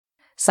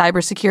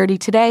Cybersecurity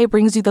Today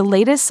brings you the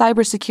latest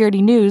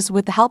cybersecurity news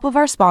with the help of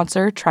our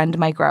sponsor, Trend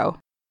Micro.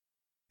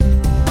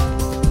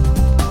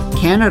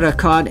 Canada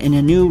caught in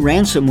a new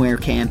ransomware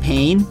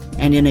campaign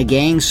and in a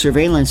gang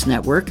surveillance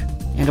network,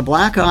 and a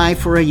black eye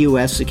for a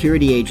U.S.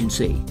 security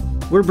agency.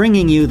 We're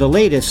bringing you the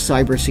latest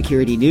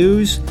cybersecurity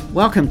news.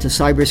 Welcome to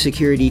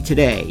Cybersecurity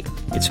Today.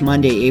 It's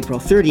Monday, April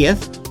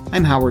 30th.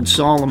 I'm Howard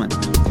Solomon.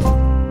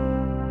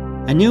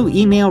 A new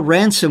email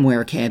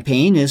ransomware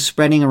campaign is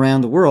spreading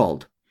around the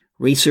world.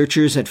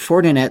 Researchers at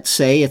Fortinet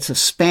say it's a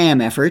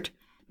spam effort,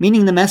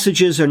 meaning the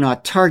messages are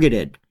not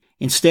targeted.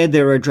 Instead,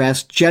 they're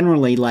addressed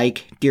generally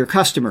like, "Dear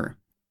Customer."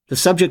 The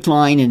subject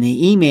line in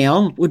the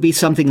email would be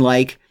something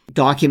like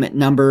document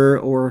number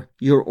or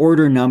your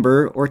order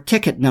number or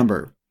ticket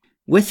number.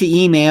 With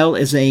the email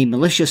is a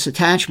malicious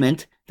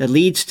attachment that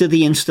leads to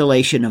the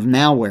installation of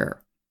malware.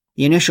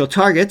 The initial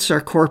targets are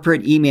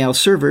corporate email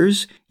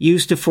servers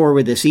used to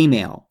forward this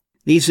email.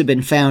 These have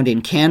been found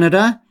in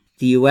Canada,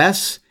 the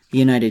US, the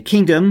United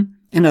Kingdom,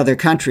 and other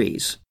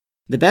countries.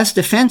 The best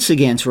defense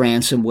against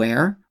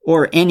ransomware,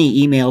 or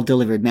any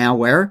email-delivered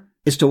malware,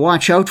 is to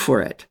watch out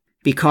for it.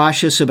 Be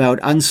cautious about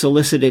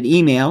unsolicited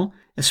email,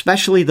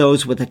 especially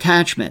those with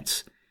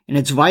attachments, and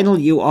it's vital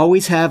you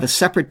always have a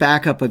separate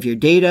backup of your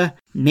data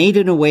made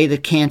in a way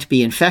that can't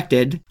be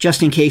infected,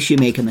 just in case you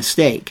make a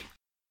mistake.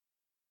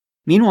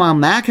 Meanwhile,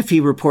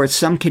 McAfee reports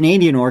some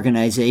Canadian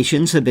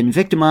organizations have been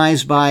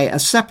victimized by a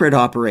separate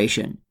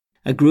operation.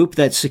 A group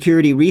that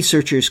security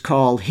researchers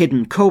call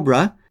Hidden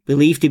Cobra,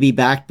 believed to be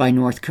backed by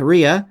North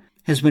Korea,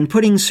 has been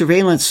putting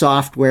surveillance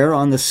software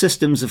on the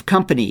systems of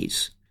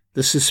companies.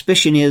 The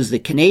suspicion is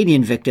that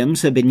Canadian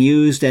victims have been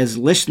used as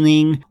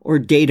listening or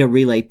data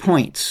relay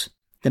points.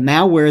 The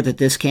malware that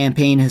this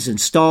campaign has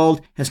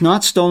installed has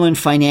not stolen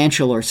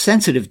financial or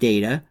sensitive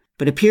data,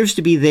 but appears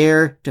to be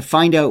there to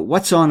find out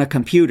what's on a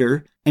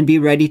computer and be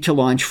ready to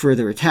launch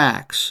further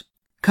attacks.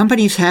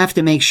 Companies have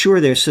to make sure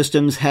their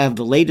systems have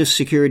the latest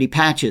security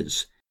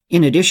patches.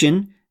 In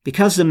addition,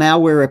 because the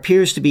malware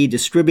appears to be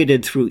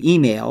distributed through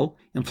email,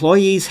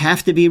 employees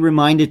have to be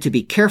reminded to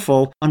be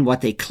careful on what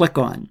they click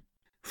on.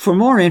 For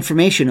more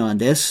information on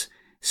this,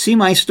 see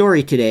my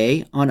story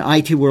today on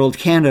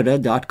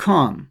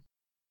itworldcanada.com.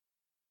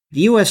 The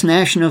U.S.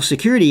 National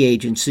Security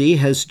Agency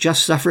has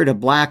just suffered a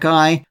black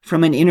eye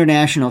from an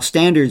international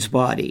standards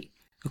body.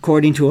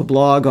 According to a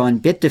blog on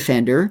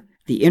Bitdefender,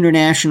 the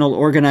International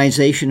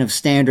Organization of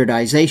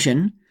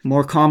Standardization,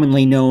 more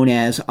commonly known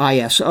as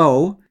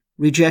ISO,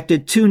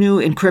 rejected two new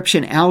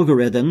encryption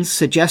algorithms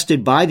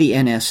suggested by the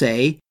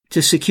NSA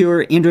to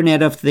secure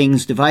Internet of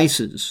Things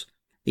devices.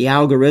 The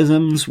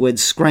algorithms would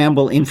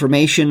scramble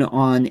information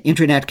on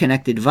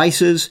Internet-connected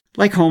devices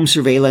like home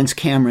surveillance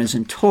cameras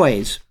and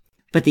toys.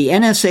 But the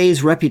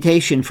NSA's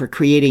reputation for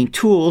creating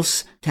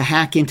tools to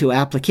hack into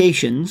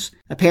applications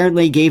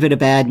apparently gave it a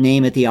bad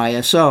name at the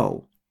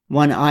ISO.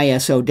 One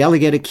ISO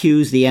delegate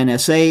accused the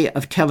NSA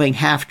of telling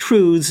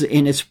half-truths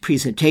in its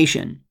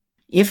presentation.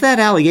 If that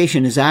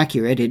allegation is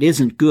accurate, it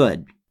isn't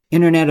good.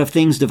 Internet of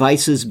Things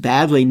devices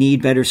badly need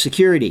better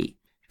security.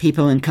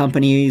 People and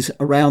companies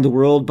around the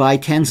world buy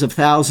tens of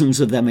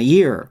thousands of them a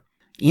year.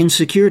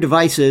 Insecure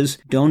devices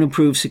don't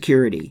improve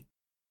security.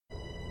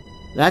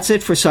 That's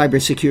it for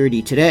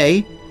Cybersecurity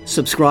Today.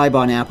 Subscribe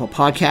on Apple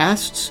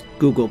Podcasts,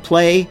 Google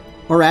Play,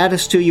 or add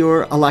us to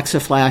your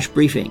Alexa Flash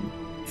briefing.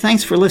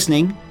 Thanks for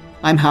listening.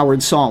 I'm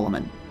Howard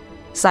Solomon.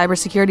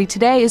 Cybersecurity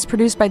Today is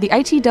produced by the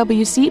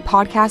ITWC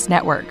Podcast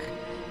Network.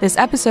 This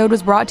episode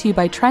was brought to you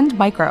by Trend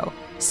Micro,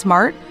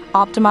 smart,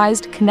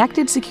 optimized,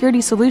 connected security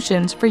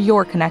solutions for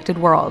your connected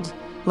world.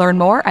 Learn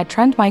more at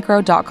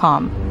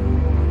trendmicro.com.